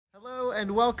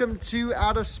and welcome to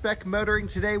Out of Spec Motoring.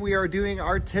 Today we are doing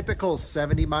our typical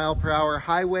 70 mile per hour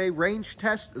highway range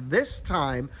test, this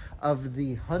time of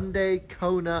the Hyundai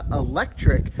Kona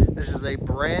Electric. This is a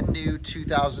brand new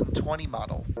 2020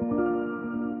 model.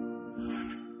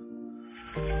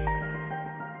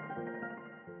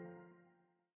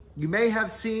 You may have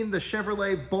seen the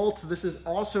Chevrolet Bolt. This is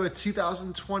also a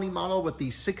 2020 model with the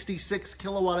 66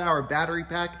 kilowatt hour battery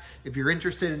pack. If you're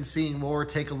interested in seeing more,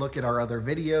 take a look at our other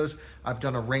videos. I've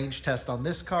done a range test on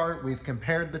this car. We've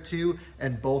compared the two,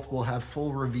 and both will have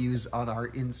full reviews on our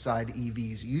Inside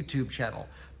EVs YouTube channel.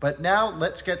 But now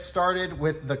let's get started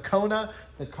with the Kona.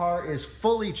 The car is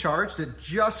fully charged. It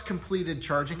just completed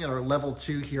charging at our level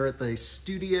 2 here at the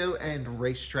studio and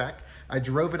racetrack. I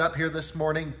drove it up here this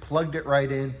morning, plugged it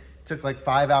right in. Took like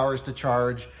 5 hours to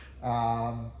charge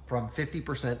from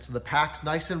 50%. So the pack's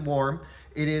nice and warm.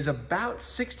 It is about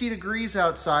 60 degrees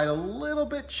outside, a little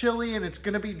bit chilly, and it's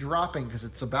gonna be dropping because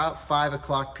it's about 5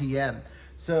 o'clock p.m.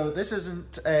 So this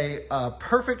isn't a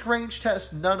perfect range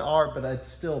test, none are, but it's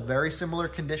still very similar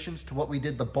conditions to what we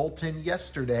did the Bolt in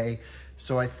yesterday.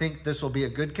 So I think this will be a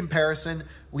good comparison.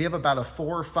 We have about a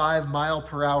 4 or 5 mile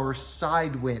per hour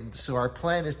side wind. So our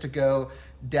plan is to go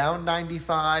down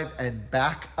 95 and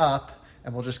back up,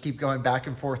 and we'll just keep going back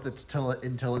and forth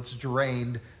until it's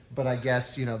drained. But I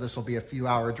guess, you know, this will be a few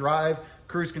hour drive.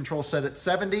 Cruise control set at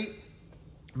 70,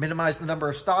 minimize the number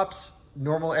of stops,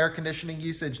 normal air conditioning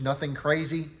usage, nothing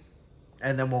crazy.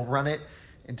 And then we'll run it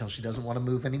until she doesn't want to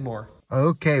move anymore.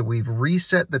 Okay, we've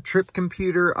reset the trip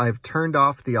computer. I've turned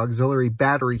off the auxiliary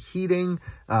battery heating.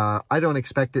 I don't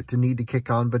expect it to need to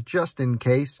kick on, but just in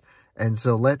case. And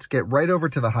so let's get right over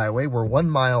to the highway. We're 1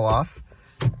 mile off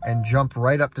and jump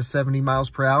right up to 70 miles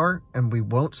per hour, and we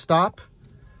won't stop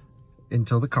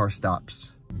until the car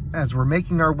stops. As we're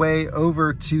making our way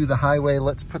over to the highway,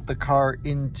 let's put the car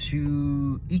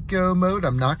into eco mode.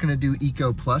 I'm not going to do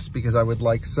eco plus because I would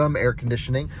like some air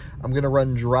conditioning. I'm going to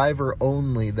run driver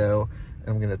only though, and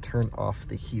I'm going to turn off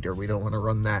the heater. We don't want to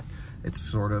run that. It's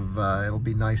sort of, it'll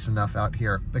be nice enough out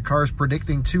here. The car's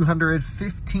predicting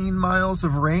 215 miles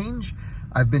of range.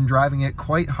 I've been driving it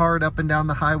quite hard up and down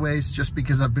the highways just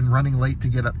because I've been running late to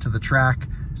get up to the track.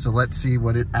 So let's see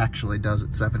what it actually does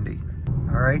at 70.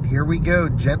 All right, here we go,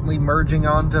 gently merging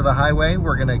onto the highway.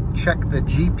 We're gonna check the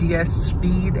GPS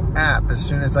speed app. As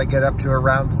soon as I get up to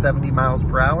around 70 miles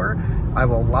per hour, I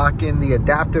will lock in the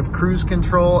adaptive cruise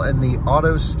control and the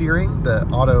auto steering, the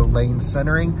auto lane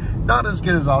centering. Not as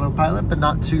good as autopilot, but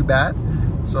not too bad.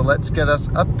 So let's get us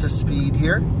up to speed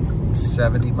here,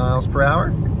 70 miles per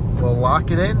hour. We'll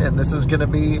lock it in, and this is gonna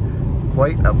be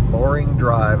quite a boring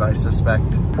drive, I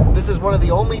suspect. This is one of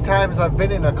the only times I've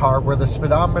been in a car where the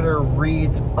speedometer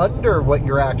reads under what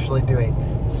you're actually doing.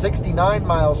 69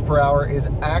 miles per hour is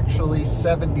actually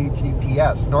 70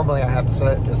 GPS. Normally I have to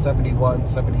set it to 71,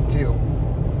 72.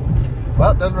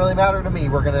 Well, it doesn't really matter to me.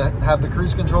 We're gonna have the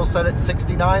cruise control set at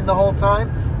 69 the whole time.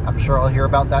 I'm sure I'll hear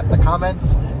about that in the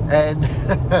comments. And,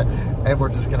 and we're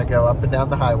just gonna go up and down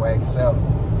the highway. So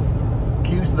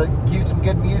cue some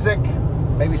good music,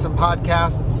 maybe some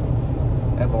podcasts,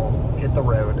 and we'll hit the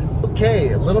road.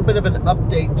 Okay, a little bit of an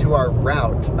update to our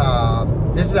route.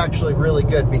 This is actually really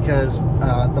good because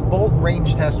the Bolt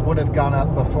range test would have gone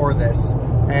up before this,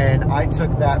 and I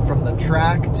took that from the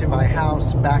track to my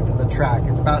house back to the track.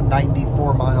 It's about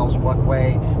 94 miles one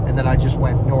way, and then I just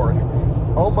went north.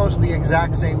 Almost the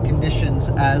exact same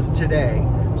conditions as today.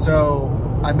 So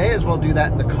I may as well do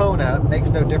that in the Kona. It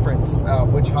makes no difference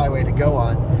which highway to go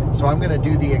on. So I'm gonna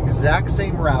do the exact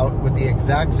same route with the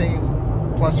exact same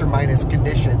plus or minus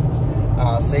conditions,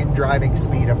 same driving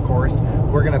speed, of course.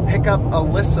 We're gonna pick up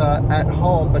Alyssa at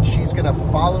home, but she's gonna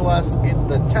follow us in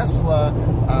the Tesla.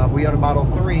 We own a Model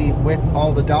 3 with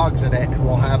all the dogs in it, and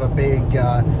we'll have a big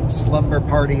slumber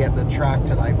party at the track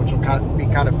tonight, which will be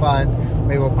kind of fun.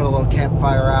 Maybe we'll put a little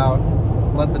campfire out,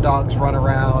 let the dogs run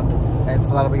around, and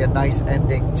so that'll be a nice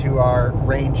ending to our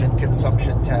range and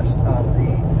consumption test of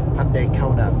the Hyundai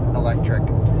Kona Electric.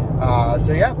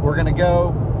 So yeah, we're gonna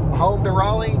go home to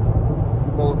Raleigh.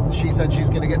 Well, she said she's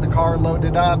gonna get the car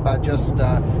loaded up. I just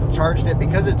charged it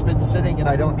because it's been sitting and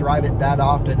I don't drive it that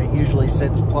often. It usually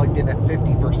sits plugged in at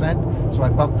 50%. So I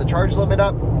bumped the charge limit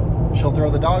up. She'll throw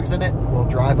the dogs in it. We'll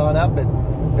drive on up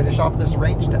and finish off this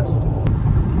range test.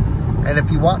 And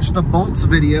if you watch the Bolts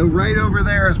video, right over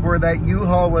there is where that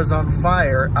U-Haul was on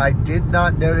fire. I did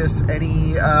not notice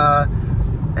any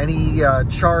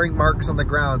charring marks on the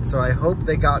ground, so I hope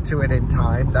they got to it in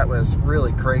time. That was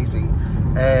really crazy.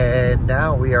 And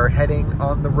now we are heading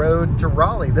on the road to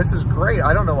Raleigh. This is great.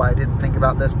 I don't know why I didn't think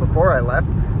about this before I left,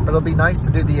 but it'll be nice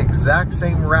to do the exact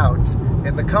same route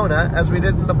in the Kona as we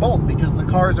did in the Bolt, because the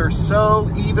cars are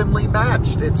so evenly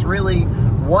matched. It's really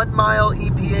 1 mile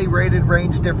EPA rated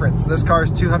range difference. This car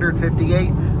is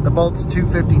 258, the Bolt's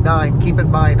 259. Keep in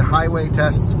mind, highway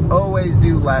tests always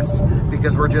do less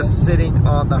because we're just sitting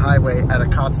on the highway at a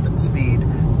constant speed,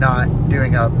 not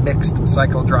doing a mixed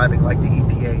cycle driving like the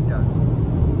EPA does.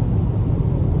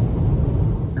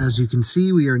 As you can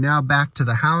see, we are now back to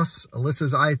the house.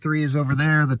 Alyssa's i3 is over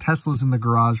there. The Tesla's in the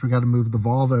garage. We got to move the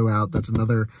Volvo out. That's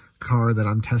another car that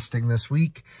I'm testing this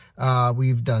week.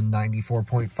 We've done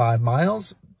 94.5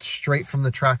 miles straight from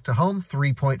the track to home,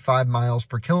 3.5 miles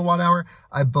per kilowatt hour.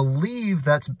 I believe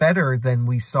that's better than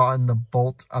we saw in the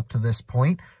Bolt up to this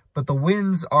point, but the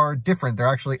winds are different. They're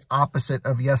actually opposite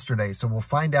of yesterday. So we'll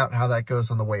find out how that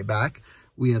goes on the way back.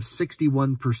 We have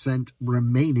 61%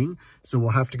 remaining, so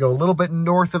we'll have to go a little bit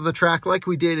north of the track like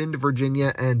we did into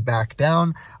Virginia and back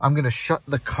down. I'm going to shut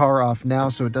the car off now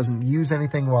so it doesn't use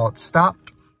anything while it's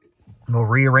stopped. We'll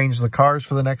rearrange the cars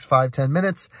for the next 5-10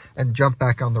 minutes and jump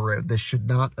back on the road. This should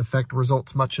not affect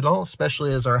results much at all,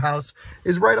 especially as our house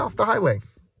is right off the highway.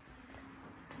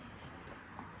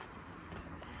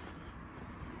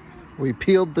 We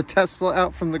peeled the Tesla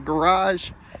out from the garage.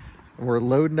 We're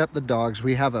loading up the dogs.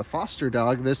 We have a foster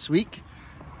dog this week.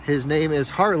 His name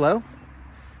is Harlow.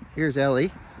 Here's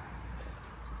Ellie.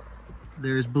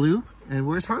 There's Blue. And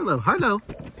where's Harlow? Harlow.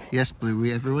 Yes,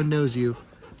 Blue. Everyone knows you.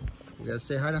 We gotta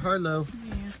say hi to Harlow.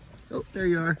 Yeah. Oh, there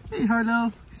you are. Hey,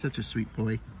 Harlow. He's such a sweet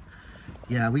boy.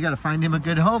 Yeah, we gotta find him a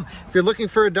good home. If you're looking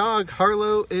for a dog,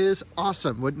 Harlow is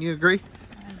awesome. Wouldn't you agree?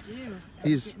 I do.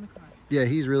 Yeah,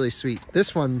 he's really sweet.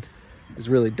 This one is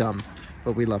really dumb,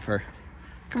 but we love her.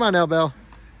 Come on, Belle.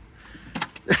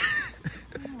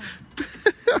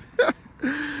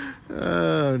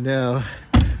 Oh, no.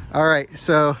 All right,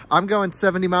 so I'm going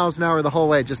 70 miles an hour the whole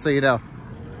way, just so you know.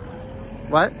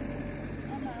 What?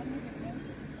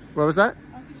 What was that?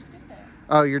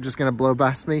 Oh, you're just going to blow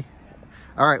past me?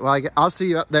 All right, well, I'll see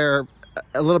you up there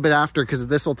a little bit after, because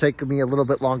this will take me a little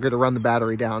bit longer to run the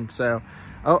battery down. So,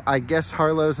 oh, I guess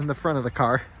Harlow's in the front of the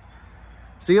car.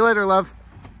 See you later, love.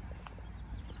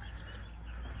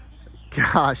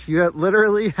 Gosh, you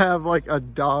literally have like a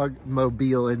dog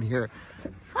mobile in here.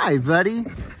 Hi, buddy.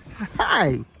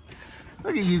 Hi.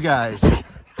 Look at you guys.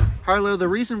 Harlow, the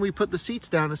reason we put the seats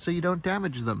down is so you don't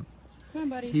damage them. Come on,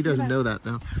 buddy. He doesn't know that,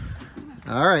 though.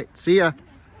 All right, see ya.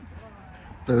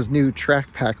 Those new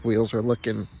track pack wheels are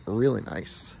looking really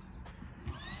nice.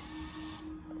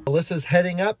 Alyssa's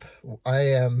heading up. I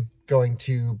am going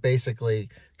to basically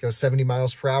go 70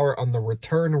 miles per hour on the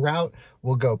return route.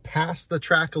 We'll go past the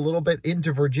track a little bit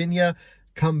into Virginia,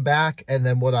 come back, and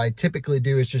then what I typically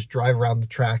do is just drive around the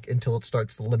track until it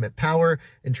starts to limit power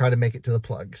and try to make it to the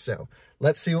plug. So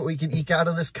let's see what we can eke out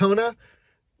of this Kona.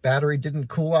 Battery didn't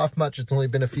cool off much. It's only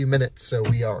been a few minutes, so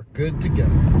we are good to go.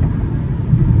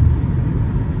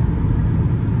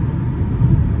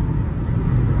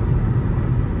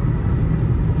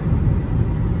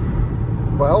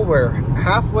 Well, we're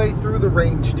halfway through the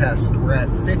range test. We're at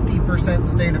 50%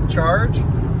 state of charge.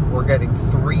 We're getting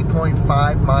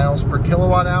 3.5 miles per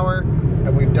kilowatt hour,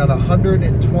 and we've done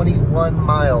 121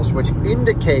 miles, which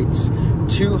indicates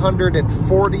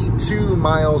 242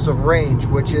 miles of range,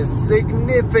 which is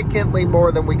significantly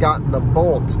more than we got in the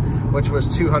Bolt, which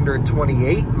was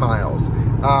 228 miles.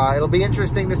 It'll be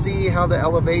interesting to see how the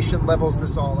elevation levels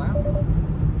this all out.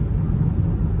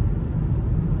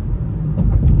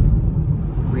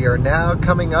 We are now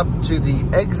coming up to the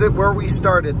exit where we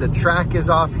started. The track is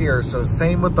off here, so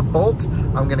same with the Bolt.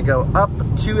 I'm gonna go up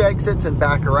 2 exits and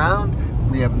back around.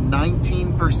 We have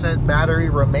 19%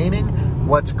 battery remaining.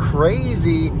 What's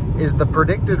crazy is the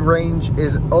predicted range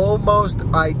is almost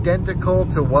identical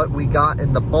to what we got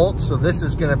in the Bolt, so this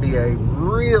is gonna be a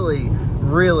really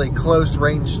close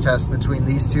range test between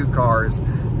these two cars.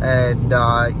 And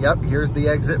yep, here's the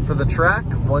exit for the track,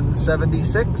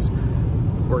 176.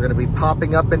 We're going to be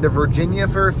popping up into Virginia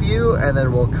for a few, and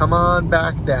then we'll come on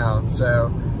back down.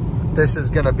 So this is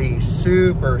going to be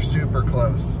super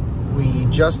close. We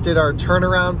just did our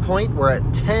turnaround point. We're at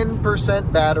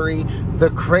 10% battery. The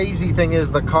crazy thing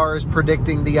is the car is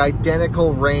predicting the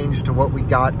identical range to what we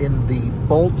got in the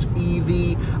Bolt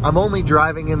EV. I'm only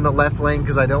driving in the left lane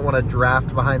because I don't want to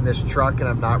draft behind this truck, and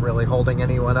I'm not really holding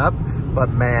anyone up. But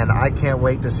man, I can't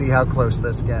wait to see how close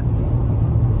this gets.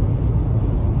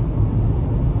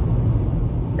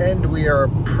 And we are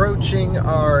approaching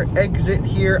our exit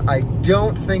here. I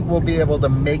don't think we'll be able to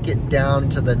make it down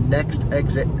to the next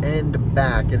exit and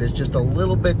back. It is just a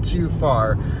little bit too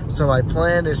far. So my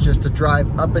plan is just to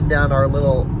drive up and down our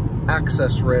little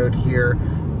access road here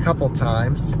a couple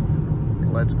times.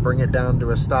 Let's bring it down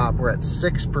to a stop. We're at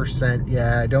 6%.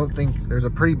 Yeah, I don't think there's a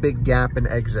pretty big gap in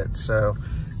exits. So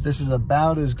this is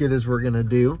about as good as we're gonna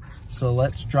do. So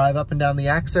let's drive up and down the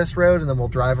access road and then we'll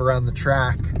drive around the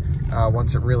track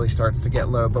once it really starts to get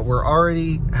low. But we're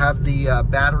already have the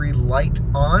battery light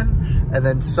on, and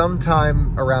then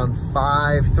sometime around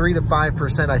 3 to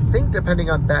 5%, I think depending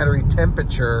on battery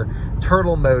temperature,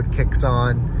 turtle mode kicks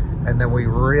on, and then we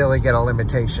really get a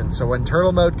limitation. So when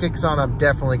turtle mode kicks on, I'm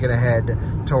definitely gonna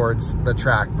head towards the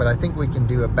track, but I think we can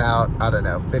do about, I don't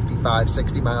know, 55,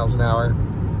 60 miles an hour,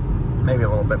 maybe a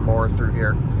little bit more through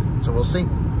here. So we'll see.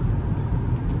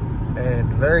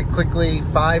 And very quickly,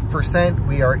 5%,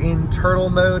 we are in turtle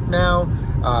mode now.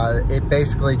 It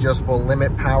basically just will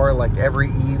limit power like every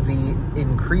EV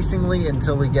increasingly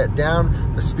until we get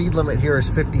down. The speed limit here is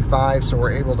 55, so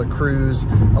we're able to cruise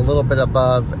a little bit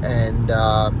above. And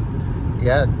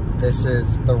yeah, this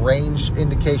is the range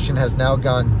indication has now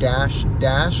gone dash,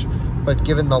 but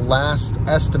given the last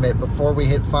estimate before we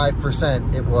hit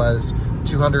 5%, it was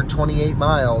 228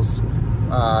 miles.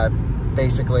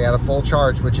 Basically at a full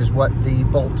charge, which is what the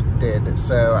Bolt did.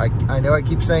 So I know I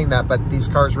keep saying that, but these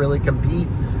cars really compete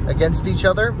against each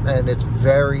other, and it's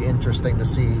very interesting to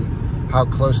see how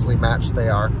closely matched they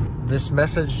are. This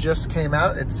message just came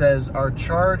out. It says our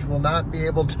charge will not be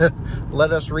able to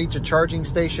let us reach a charging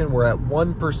station. We're at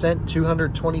 1%,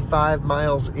 225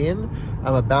 miles in.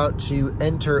 I'm about to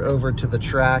enter over to the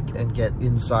track and get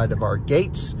inside of our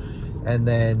gates. And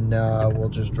then we'll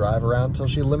just drive around till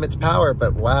she limits power.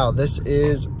 But wow, this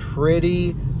is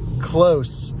pretty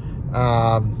close.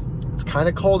 It's kind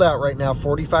of cold out right now,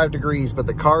 45 degrees, but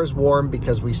the car is warm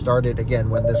because we started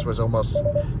again when this was almost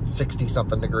 60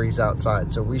 something degrees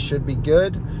outside. So we should be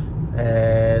good.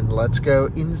 And let's go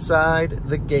inside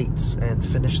the gates and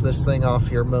finish this thing off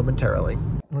here momentarily.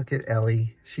 Look at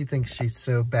Ellie. She thinks she's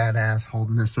so badass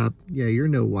holding this up. Yeah, you're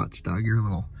no watchdog. You're a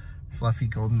little fluffy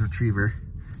golden retriever.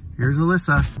 Here's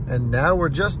Alyssa. And now we're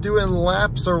just doing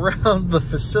laps around the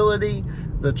facility,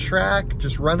 the track,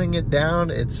 just running it down.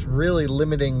 It's really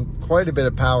limiting quite a bit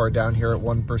of power down here at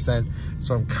 1%.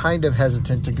 So I'm kind of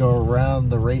hesitant to go around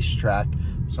the racetrack.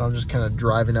 So I'm just kind of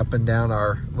driving up and down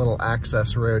our little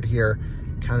access road here.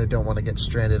 Kind of don't want to get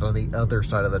stranded on the other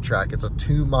side of the track. It's a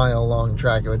 2-mile long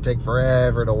track. It would take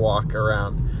forever to walk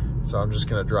around. So I'm just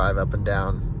gonna drive up and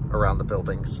down around the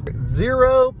buildings.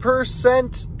 0%,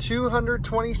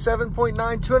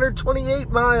 227.9, 228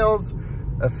 miles,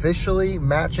 officially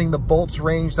matching the Bolt's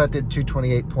range. That did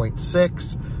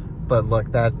 228.6, but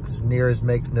look, that as near as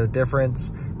makes no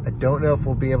difference. I don't know if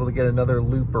we'll be able to get another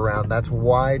loop around. That's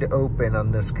wide open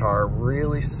on this car,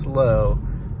 really slow.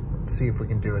 Let's see if we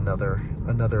can do another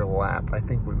lap. I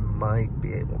think we might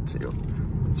be able to.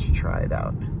 Let's try it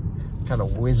out. Kind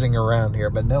of whizzing around here,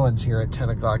 but no one's here at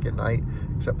 10 o'clock at night,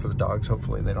 except for the dogs.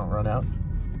 Hopefully they don't run out.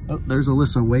 Oh, there's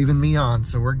Alyssa waving me on,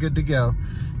 so we're good to go.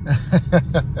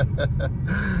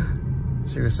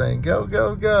 She was saying, go,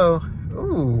 go, go.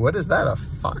 Ooh, what is that, a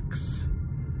fox?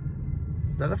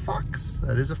 Is that a fox?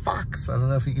 That is a fox. I don't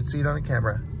know if you can see it on a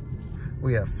camera.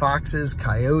 We have foxes,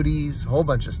 coyotes, a whole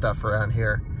bunch of stuff around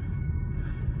here.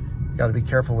 Got to be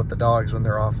careful with the dogs when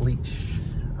they're off leash.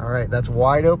 All right, that's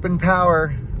wide open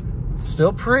power.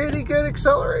 Still pretty good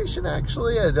acceleration,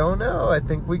 actually. I don't know. I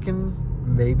think we can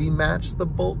maybe match the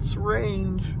Bolt's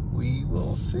range. We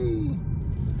will see.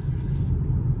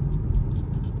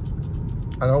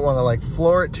 I don't want to like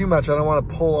floor it too much. I don't want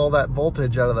to pull all that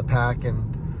voltage out of the pack and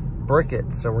brick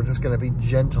it. So we're just going to be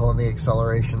gentle in the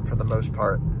acceleration for the most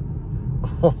part.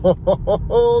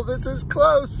 Oh, this is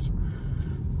close.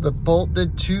 The Bolt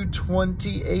did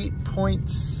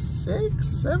 228.6,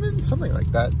 7, something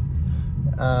like that.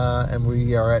 And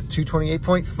we are at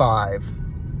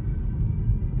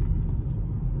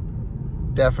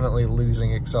 228.5. Definitely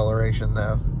losing acceleration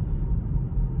though.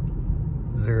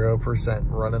 0%,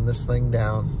 running this thing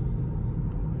down.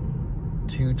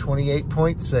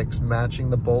 228.6, matching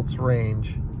the Bolt's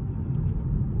range.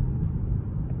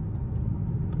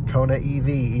 Kona EV,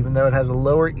 even though it has a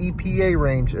lower EPA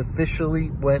range,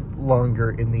 officially went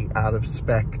longer in the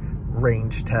out-of-spec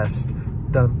range test.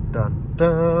 Dun, dun,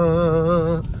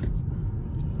 dun.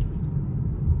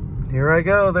 Here I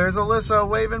go. There's Alyssa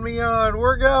waving me on.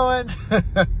 We're going.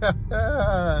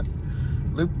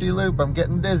 Loop-de-loop. I'm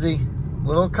getting dizzy.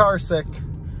 Little car sick.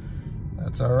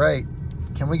 That's all right.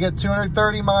 Can we get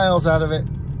 230 miles out of it?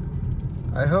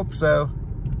 I hope so.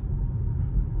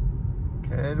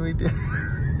 Can we do...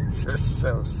 This is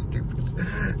so stupid.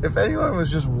 If anyone was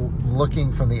just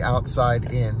looking from the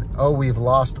outside in, oh, we've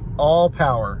lost all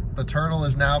power. The turtle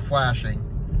is now flashing.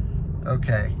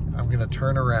 Okay, I'm gonna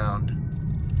turn around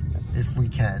if we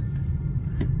can.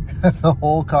 The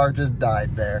whole car just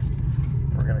died there.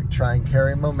 We're gonna try and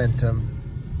carry momentum.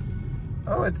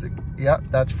 Oh, yep,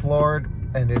 that's floored,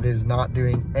 and it is not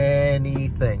doing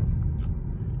anything.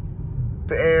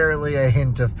 Barely a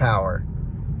hint of power.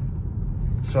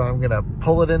 So I'm gonna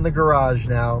pull it in the garage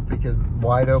now because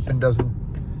wide open doesn't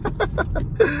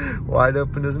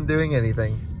doing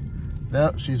anything.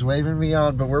 No, she's waving me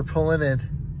on, but we're pulling in.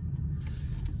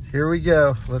 Here we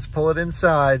go. Let's pull it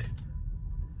inside.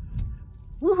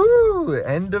 Woohoo!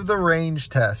 End of the range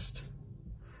test.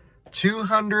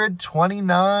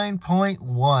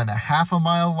 229.1, a half a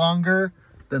mile longer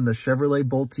than the Chevrolet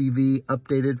Bolt EV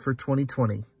updated for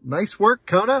 2020. Nice work,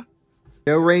 Kona.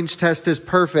 No range test is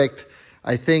perfect.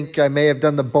 I think I may have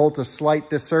done the Bolt a slight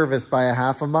disservice by a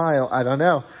half a mile. I don't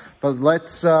know. But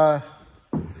let's double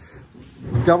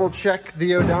check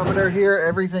the odometer here.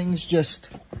 Everything's just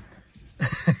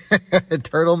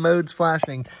turtle mode's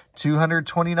flashing.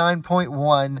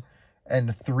 229.1 and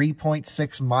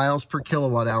 3.6 miles per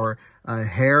kilowatt hour. A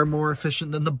hair more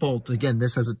efficient than the Bolt. Again,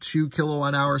 this has a 2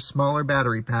 kilowatt hour smaller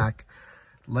battery pack.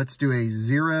 Let's do a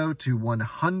 0 to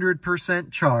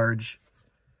 100% charge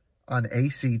on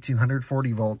AC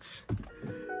 240 volts.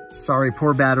 Sorry,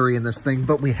 poor battery in this thing,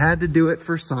 but we had to do it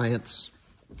for science.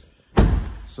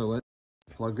 So let's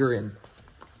plug her in.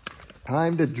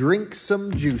 Time to drink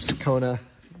some juice, Kona.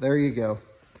 There you go.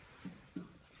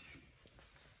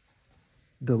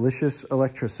 Delicious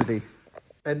electricity.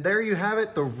 And there you have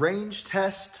it, the range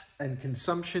test and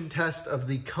consumption test of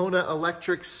the Kona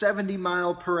Electric 70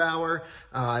 mile per hour.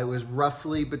 It was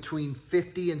roughly between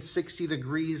 50 and 60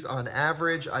 degrees on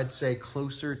average. I'd say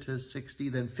closer to 60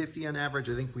 than 50 on average.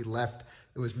 I think we left,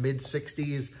 it was mid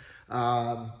 60s.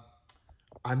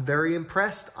 I'm very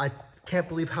impressed. I can't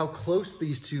believe how close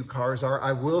these two cars are.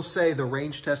 I will say the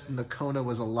range test in the Kona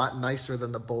was a lot nicer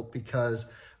than the Bolt because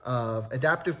of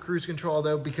adaptive cruise control,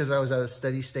 though, because I was at a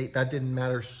steady state, that didn't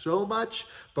matter so much.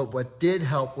 But what did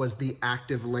help was the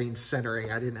active lane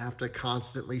centering. I didn't have to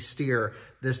constantly steer.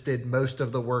 This did most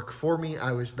of the work for me.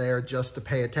 I was there just to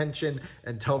pay attention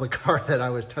and tell the car that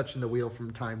I was touching the wheel from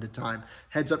time to time.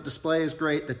 Heads-up display is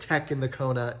great. The tech in the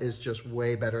Kona is just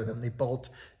way better than the Bolt,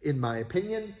 in my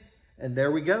opinion. And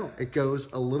there we go. It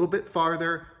goes a little bit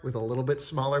farther with a little bit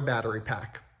smaller battery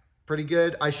pack. Pretty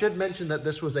good. I should mention that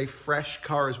this was a fresh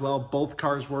car as well. Both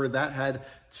cars were. That had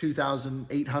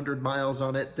 2,800 miles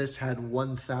on it. This had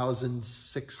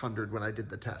 1,600 when I did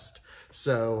the test.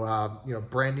 So,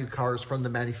 brand new cars from the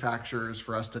manufacturers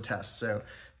for us to test. So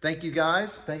thank you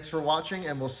guys. Thanks for watching,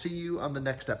 and we'll see you on the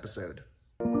next episode.